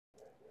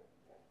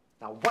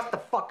Now, what the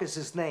fuck is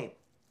his name?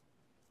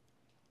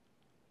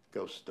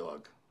 Ghost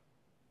Dog.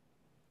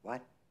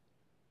 What?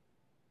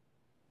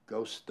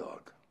 Ghost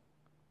Dog.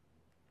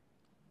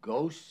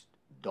 Ghost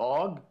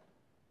Dog?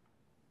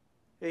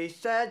 He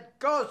said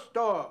Ghost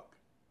Dog.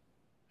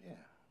 Yeah,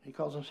 he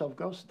calls himself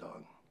Ghost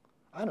Dog.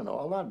 I don't know,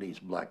 a lot of these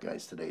black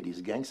guys today,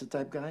 these gangster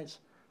type guys,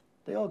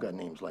 they all got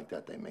names like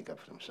that they make up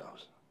for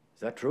themselves.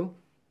 Is that true?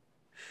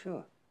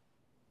 Sure.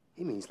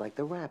 He means like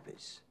the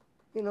rappers.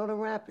 You know, the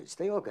rappers,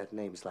 they all got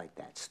names like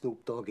that.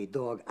 Snoop Doggy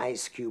Dogg,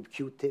 Ice Cube,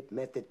 Q-Tip,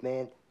 Method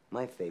Man.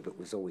 My favorite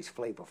was always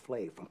Flavor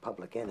Flav from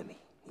Public Enemy.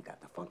 He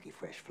got the funky,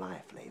 fresh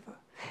fly flavor.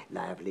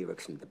 Live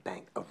lyrics from the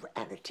bank of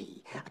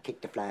reality. I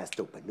kick the fly's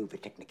dope, maneuver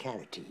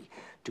technicality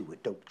to a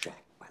dope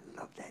track. I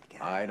love that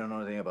guy. I don't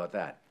know anything about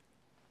that.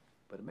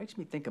 But it makes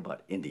me think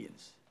about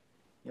Indians.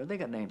 You know, they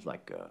got names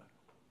like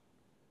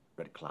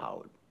Red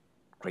Cloud,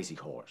 Crazy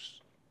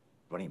Horse,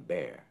 Running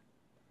Bear,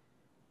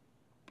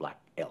 Black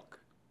Elk.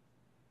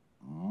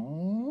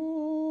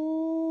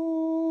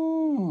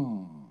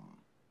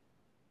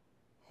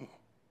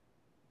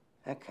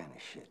 That kind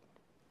of shit.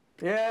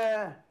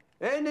 Yeah,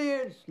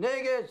 Indians,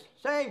 niggers,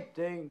 same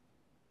thing.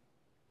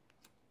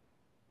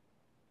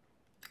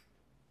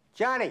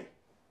 Johnny!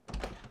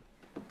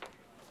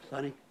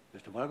 Sonny,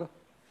 Mr. Vargo?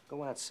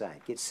 Go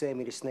outside. Get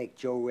Sammy the Snake,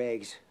 Joe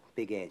Riggs,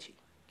 Big Angie.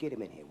 Get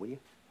him in here, will you?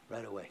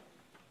 Right away.